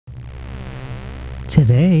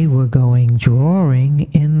Today we're going drawing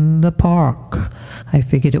in the park. I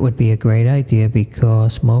figured it would be a great idea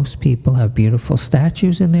because most people have beautiful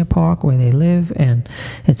statues in their park where they live, and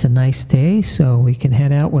it's a nice day, so we can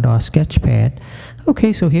head out with our sketch pad.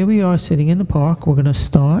 Okay, so here we are sitting in the park. We're going to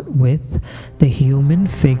start with the human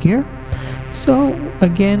figure. So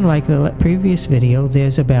again, like the previous video,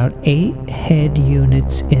 there's about 8 head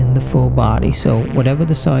units in the full body. So whatever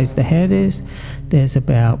the size the head is, there's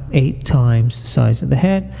about 8 times the size of the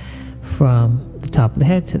head from the top of the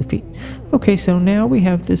head to the feet. Okay, so now we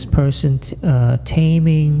have this person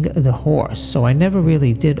taming the horse. So I never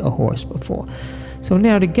really did a horse before. So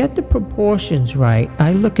now to get the proportions right,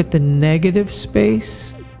 I look at the negative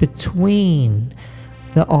space between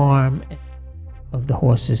the arm of the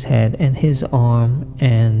horse's head and his arm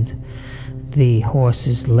and the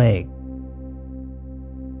horse's leg.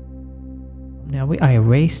 Now I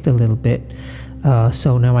erased a little bit,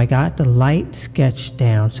 so now I got the light sketch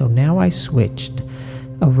down. So now I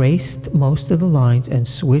erased most of the lines and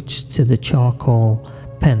switched to the charcoal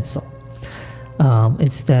pencil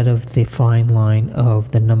instead of the fine line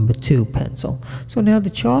of the number 2 pencil. So now the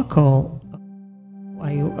charcoal,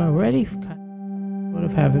 I already sort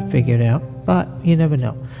of have it figured out, but you never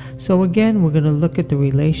know. So again, we're going to look at the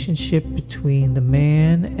relationship between the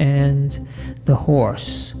man and the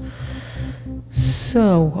horse.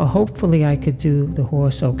 So hopefully I could do the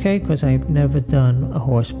horse okay, because I've never done a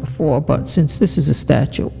horse before, but since this is a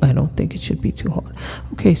statue, I don't think it should be too hard.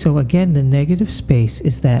 Okay, so again, the negative space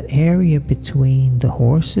is that area between the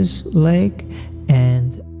horse's leg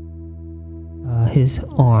and his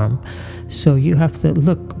arm. So you have to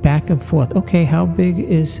look back and forth. Okay, how big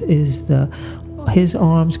is his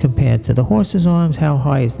arms compared to the horse's arms? How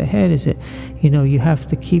high is the head? Is it, you have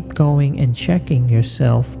to keep going and checking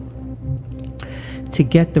yourself to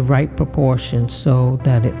get the right proportion so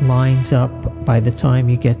that it lines up by the time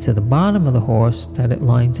you get to the bottom of the horse, that it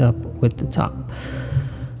lines up with the top.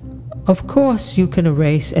 Of course, you can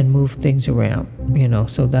erase and move things around,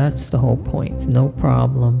 so that's the whole point. No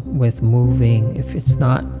problem with moving if it's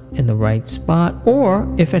not in the right spot,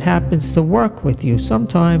 or if it happens to work with you.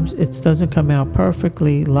 Sometimes it doesn't come out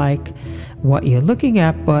perfectly like what you're looking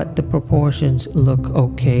at, but the proportions look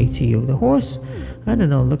okay to you. The horse, I don't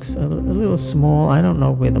know, looks a little small. I don't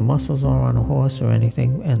know where the muscles are on a horse or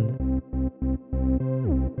anything,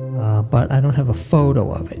 but I don't have a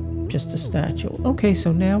photo of it, just a statue. Okay,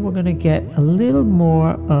 so now we're going to get a little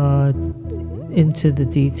more into the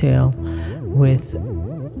detail with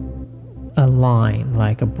a line,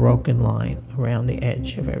 like a broken line around the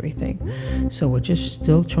edge of everything. So we're just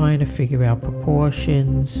still trying to figure out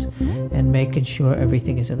proportions and making sure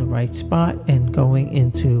everything is in the right spot, and going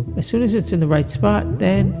into, as soon as it's in the right spot,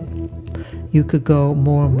 then you could go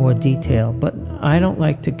more and more detail. But I don't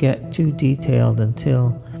like to get too detailed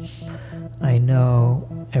until I know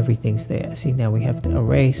everything's there. See, now we have to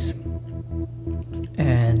erase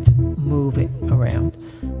and move it around.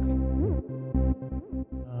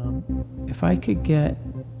 If I could get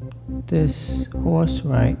this horse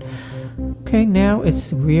right. Okay, now it's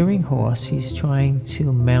the rearing horse. He's trying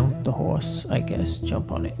to mount the horse, I guess,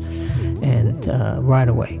 jump on it and ride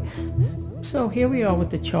away. So here we are with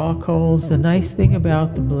the charcoals. The nice thing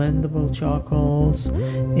about the blendable charcoals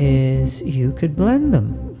is you could blend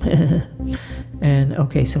them. And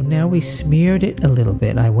okay, so now we smeared it a little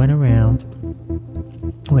bit. I went around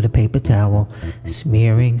with a paper towel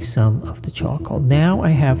smearing some of the charcoal. Now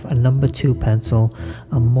I have a number 2 pencil,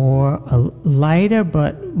 a lighter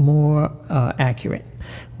but more accurate,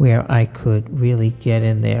 where I could really get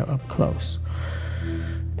in there up close.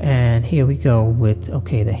 And here we go with,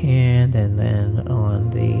 okay, the hand, and then on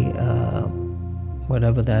the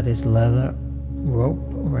whatever that is, leather rope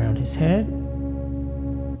around his head.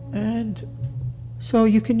 And so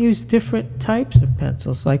you can use different types of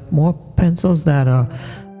pencils, like more pencils that are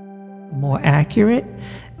more accurate,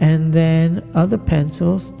 and then other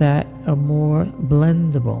pencils that are more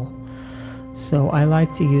blendable. So I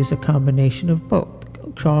like to use a combination of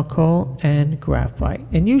both charcoal and graphite.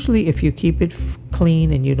 And usually if you keep it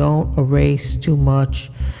clean and you don't erase too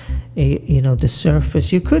much, the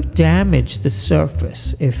surface, you could damage the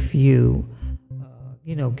surface if you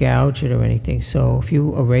gouge it or anything. So if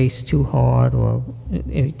you erase too hard or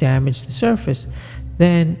damage the surface,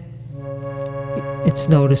 then it's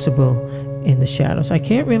noticeable in the shadows. I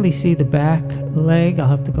can't really see the back leg. I'll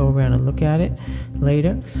have to go around and look at it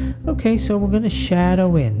later. Okay, so we're going to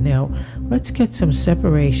shadow in. Now, let's get some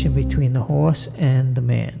separation between the horse and the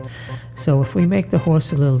man. So if we make the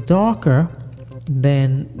horse a little darker,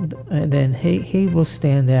 then he will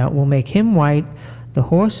stand out. We'll make him white, the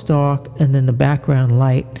horse dark and then the background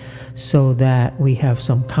light so that we have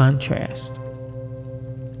some contrast.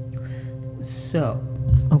 So,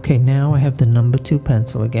 okay, now I have the number 2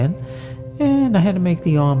 pencil again. And I had to make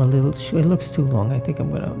the arm a little short. It looks too long. I think I'm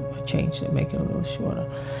going to change it, make it a little shorter.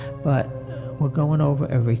 But we're going over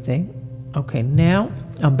everything. Okay, now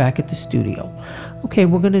I'm back at the studio. Okay,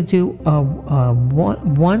 we're going to do a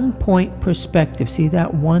one point perspective. See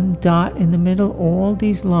that one dot in the middle? All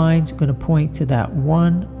these lines are going to point to that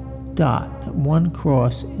one dot, that one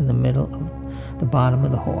cross in the middle of the bottom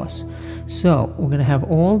of the horse. So we're going to have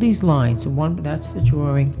all these lines. That's the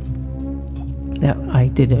drawing that I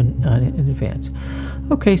did in advance.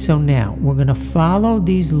 Okay, so now we're going to follow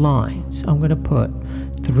these lines. I'm going to put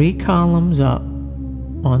 3 columns up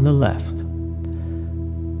on the left,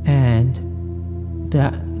 and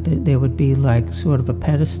there would be like sort of a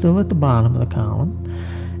pedestal at the bottom of the column,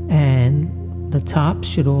 and the tops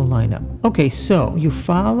should all line up. Okay, so you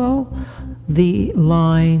follow the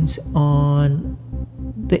lines on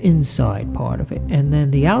the inside part of it, and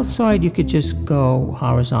then the outside you could just go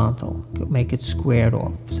horizontal, make it squared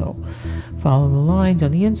off. So follow the lines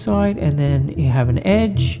on the inside, and then you have an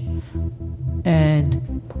edge,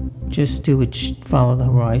 and just do it, follow the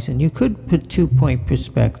horizon. You could put 2-point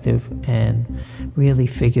perspective and really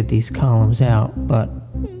figure these columns out, but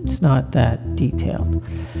it's not that detailed.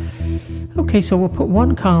 Okay, so we'll put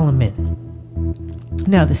 1 column in.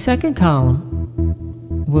 Now the second column,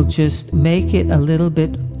 we'll just make it a little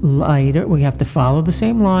bit lighter. We have to follow the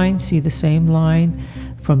same line, see the same line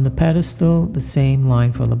from the pedestal, the same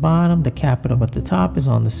line from the bottom, the capital at the top is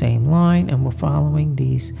on the same line, and we're following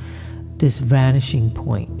this vanishing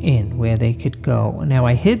point in where they could go. Now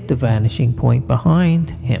I hid the vanishing point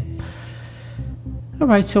behind him. All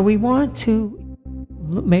right, so we want to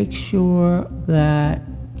make sure that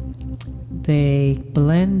they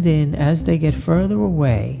blend in as they get further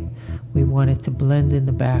away. We want it to blend in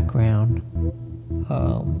the background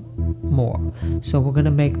more. So we're going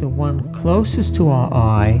to make the one closest to our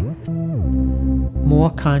eye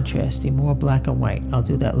more contrasty, more black and white. I'll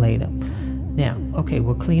do that later. Now, okay,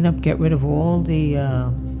 we'll clean up, get rid of all the,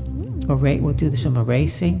 we'll do some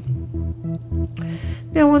erasing.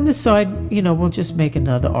 Now on this side, you know, we'll just make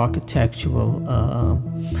another architectural,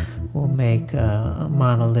 we'll make a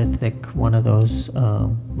monolithic, one of those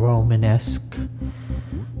Romanesque.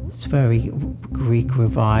 It's very Greek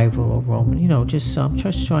revival or Roman, you know, just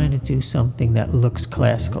trying to do something that looks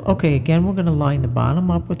classical. Okay, again, we're going to line the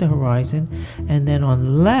bottom up with the horizon, and then on the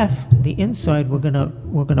left, the inside, we're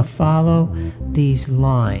gonna follow these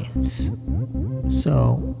lines.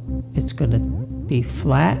 So it's going to be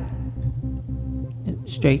flat,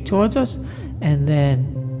 straight towards us, and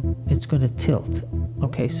then it's going to tilt.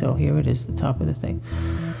 Okay, so here it is, the top of the thing.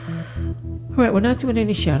 All right, we're not doing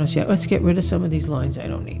any shadows yet. Let's get rid of some of these lines I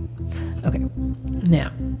don't need. Okay,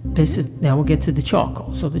 now we'll get to the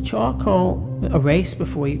charcoal. So the charcoal, erase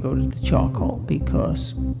before you go to the charcoal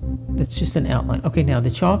because it's just an outline. Okay, now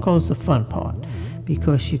the charcoal is the fun part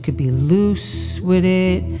because you could be loose with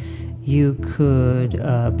it, you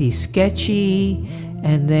could be sketchy,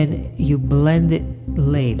 and then you blend it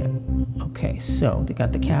later. Okay, so they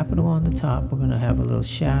got the capital on the top. We're going to have a little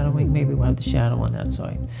shadowing. Maybe we'll have the shadow on that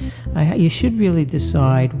side. You should really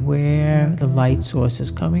decide where the light source is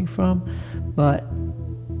coming from, but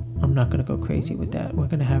I'm not going to go crazy with that. We're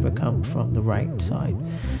going to have it come from the right side.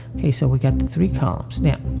 Okay, so we got the 3 columns.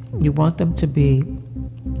 Now, you want them to be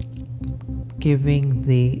giving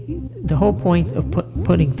the whole point of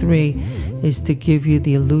putting 3 is to give you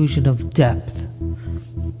the illusion of depth.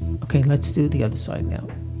 Okay, let's do the other side now,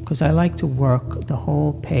 because I like to work the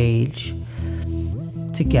whole page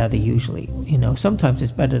together usually. You know, sometimes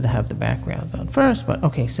it's better to have the background on first, but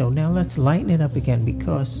okay, so now let's lighten it up again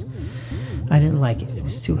because I didn't like it. It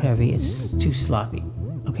was too heavy, it's too sloppy.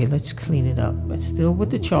 Okay, let's clean it up, but still with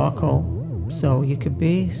the charcoal, so you could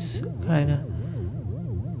be kind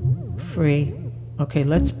of free. Okay,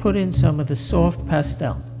 let's put in some of the soft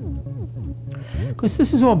pastel. Because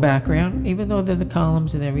this is all background, even though they're the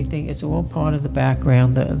columns and everything, it's all part of the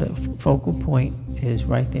background. The focal point is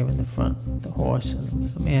right there in the front, the horse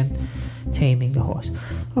and the man taming the horse.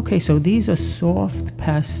 Okay, so these are soft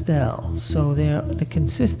pastels, so they're the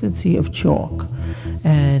consistency of chalk.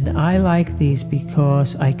 And I like these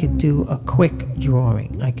because I could do a quick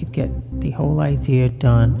drawing. I could get the whole idea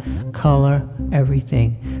done, color,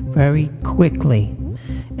 everything, very quickly.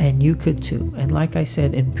 And you could too. And like I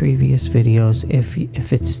said in previous videos,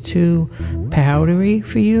 if it's too powdery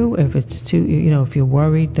for you, if it's too, you know, if you're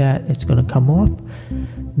worried that it's going to come off,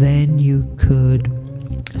 then you could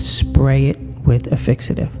spray it with a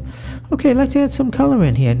fixative. Okay, let's add some color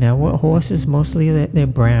in here. Now, horses, mostly they're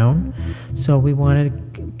brown, so we want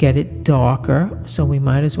to get it darker, so we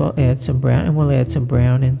might as well add some brown, and we'll add some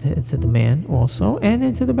brown into the man also, and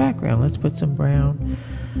into the background. Let's put some brown,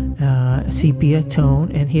 sepia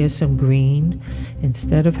tone, and here's some green.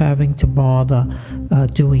 Instead of having to bother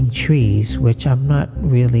doing trees, which I'm not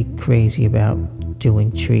really crazy about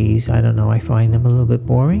doing trees. I don't know, I find them a little bit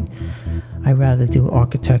boring. I rather do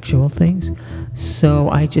architectural things. So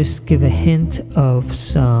I just give a hint of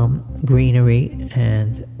some greenery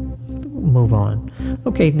and move on.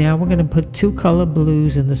 Okay, now we're going to put two color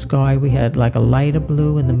blues in the sky. We had like a lighter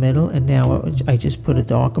blue in the middle, and now I just put a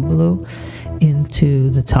darker blue into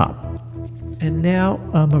the top. And now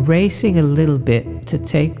I'm erasing a little bit to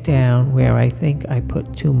take down where I think I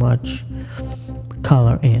put too much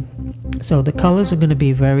color in. So the colors are going to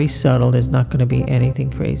be very subtle. There's not going to be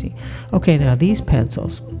anything crazy. Okay, now these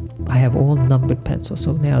pencils, I have all numbered pencils.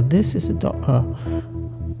 So now this is a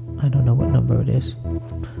I don't know what number it is.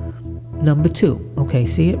 Number 2. Okay,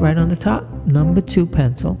 see it right on the top? Number 2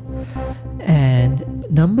 pencil. And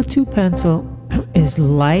number 2 pencil is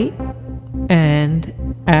light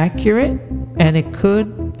and accurate, and it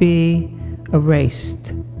could be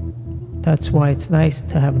erased. That's why it's nice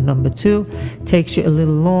to have number 2. It takes you a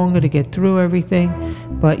little longer to get through everything,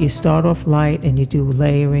 but you start off light and you do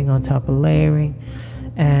layering on top of layering,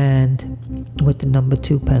 and with the number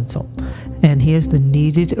 2 pencil. And here's the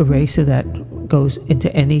kneaded eraser that goes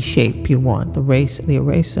into any shape you want. The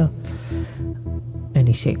eraser,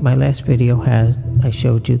 any shape. My last video I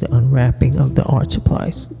showed you the unwrapping of the art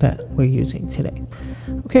supplies that we're using today.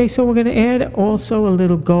 Okay, so we're going to add also a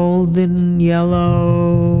little golden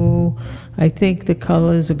yellow. I think the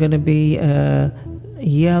colors are going to be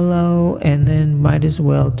yellow, and then might as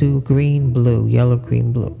well do green blue, yellow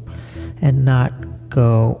green blue, and not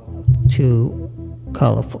go too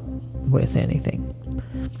colorful with anything.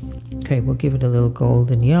 Okay, we'll give it a little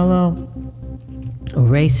golden yellow.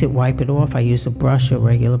 Erase it, wipe it off. I use a brush, a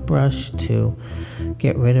regular brush, to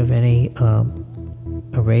get rid of any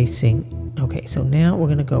erasing. Okay, so now we're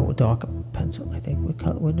going to go with darker pencil. I think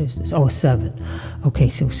what is this? Oh, a 7. Okay,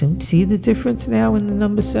 so see the difference now in the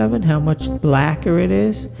number 7? How much blacker it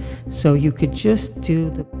is? So you could just do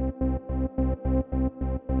the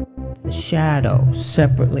shadow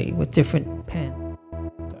separately with different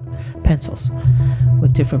pencils.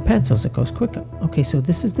 With different pencils, it goes quicker. Okay, so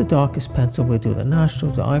this is the darkest pencil. We'll do the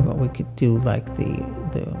nostrils, the eyebrow. We could do like the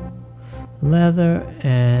leather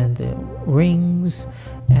and the rings,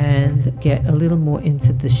 and get a little more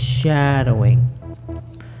into the shadowing.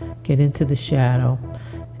 Get into the shadow.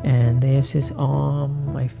 And there's his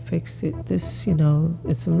arm. I fixed it. This, you know,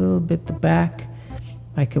 it's a little bit the back.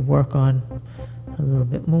 I could work on a little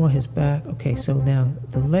bit more his back. Okay, so now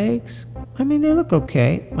the legs, I mean, they look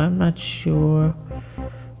okay. I'm not sure.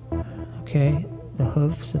 Okay, the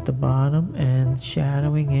hoofs at the bottom and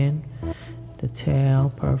shadowing in the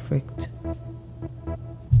tail. Perfect.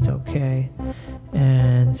 It's okay.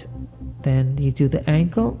 And then you do the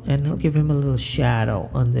ankle, and he'll give him a little shadow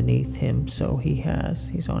underneath him, so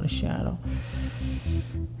he's on a shadow.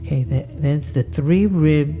 Okay, then it's the 3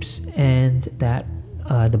 ribs and that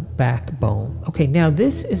the backbone. Okay, now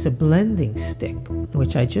this is a blending stick,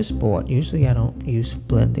 which I just bought. Usually I don't use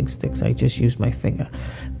blending sticks, I just use my finger.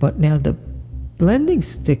 But now the blending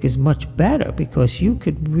stick is much better because you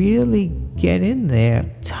could really get in there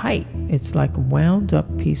tight. It's like a wound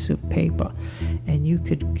up piece of paper, and you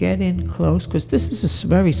could get in close, because this is a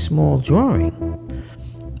very small drawing,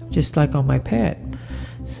 just like on my pad.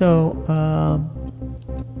 So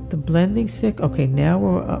the blending stick. Okay, now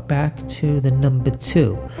we're back to the number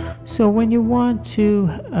 2. So when you want to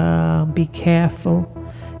be careful,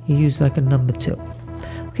 you use like a number 2.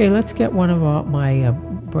 Okay, let's get one of my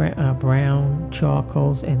brown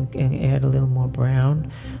charcoals and add a little more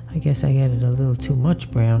brown. I guess I added a little too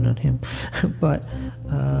much brown on him. But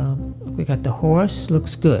we got the horse,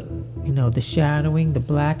 looks good. You know, the shadowing, the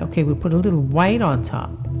black. Okay, we put a little white on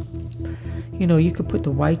top. You know, you could put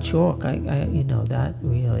the white chalk. You know, that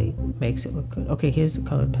really makes it look good. Okay, here's the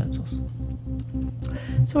colored pencils.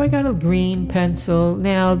 So I got a green pencil.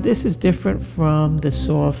 Now this is different from the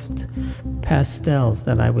soft pastels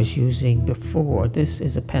that I was using before. This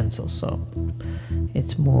is a pencil, so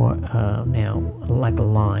it's more now like a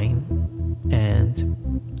line, and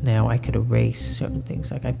now I could erase certain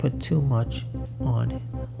things. Like I put too much on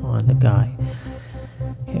the guy.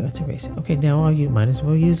 Okay, let's erase it. Okay, now you might as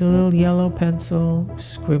well use a little yellow pencil,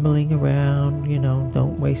 scribbling around, you know,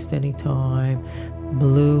 don't waste any time.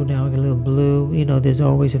 Blue, now a little blue, you know, there's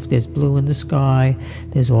always, if there's blue in the sky,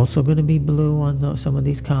 there's also going to be blue on some of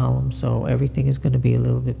these columns, so everything is going to be a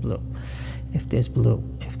little bit blue. If there's blue,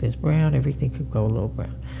 if there's brown, everything could go a little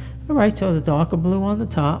brown. All right, so the darker blue on the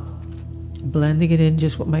top, blending it in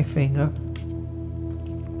just with my finger.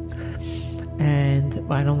 And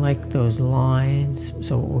I don't like those lines,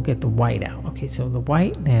 so we'll get the white out. Okay, so the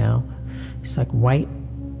white now, it's like white.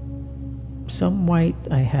 Some white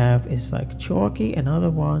I have is like chalky, and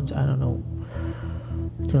other ones, I don't know,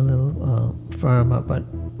 it's a little firmer, but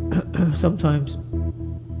sometimes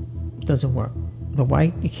it doesn't work. The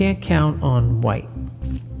white, you can't count on white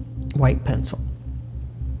pencil.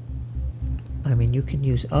 I mean, you can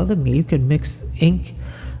use you can mix ink.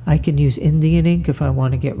 I can use Indian ink if I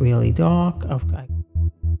want to get really dark.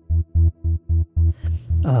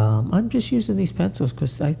 I'm just using these pencils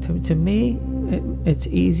because to me, it's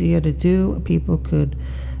easier to do. People could,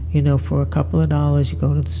 you know, for a couple of dollars, you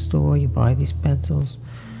go to the store, you buy these pencils,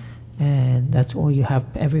 and that's all you have.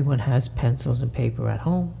 Everyone has pencils and paper at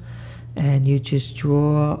home, and you just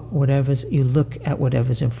draw you look at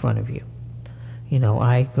whatever's in front of you. You know,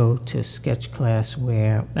 I go to sketch class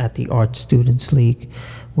at the Art Students League,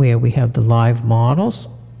 where we have the live models.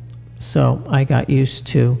 So I got used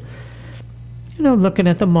to, you know, looking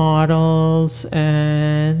at the models,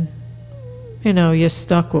 and, you know, you're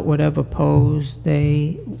stuck with whatever pose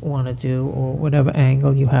they want to do or whatever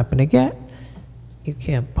angle you happen to get. You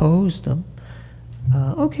can't pose them.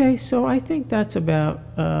 Okay, so I think that's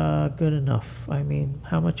about good enough. I mean,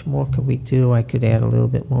 how much more could we do? I could add a little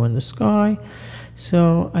bit more in the sky.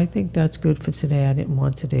 So I think that's good for today. I didn't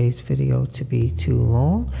want today's video to be too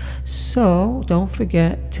long. So don't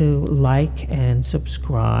forget to like and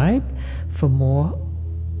subscribe for more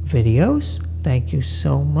videos. Thank you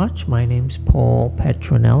so much. My name's Paul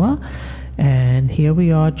Petronella, and here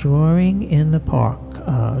we are drawing in the park,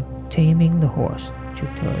 Taming the Horse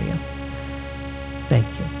tutorial. Thank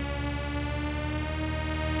you.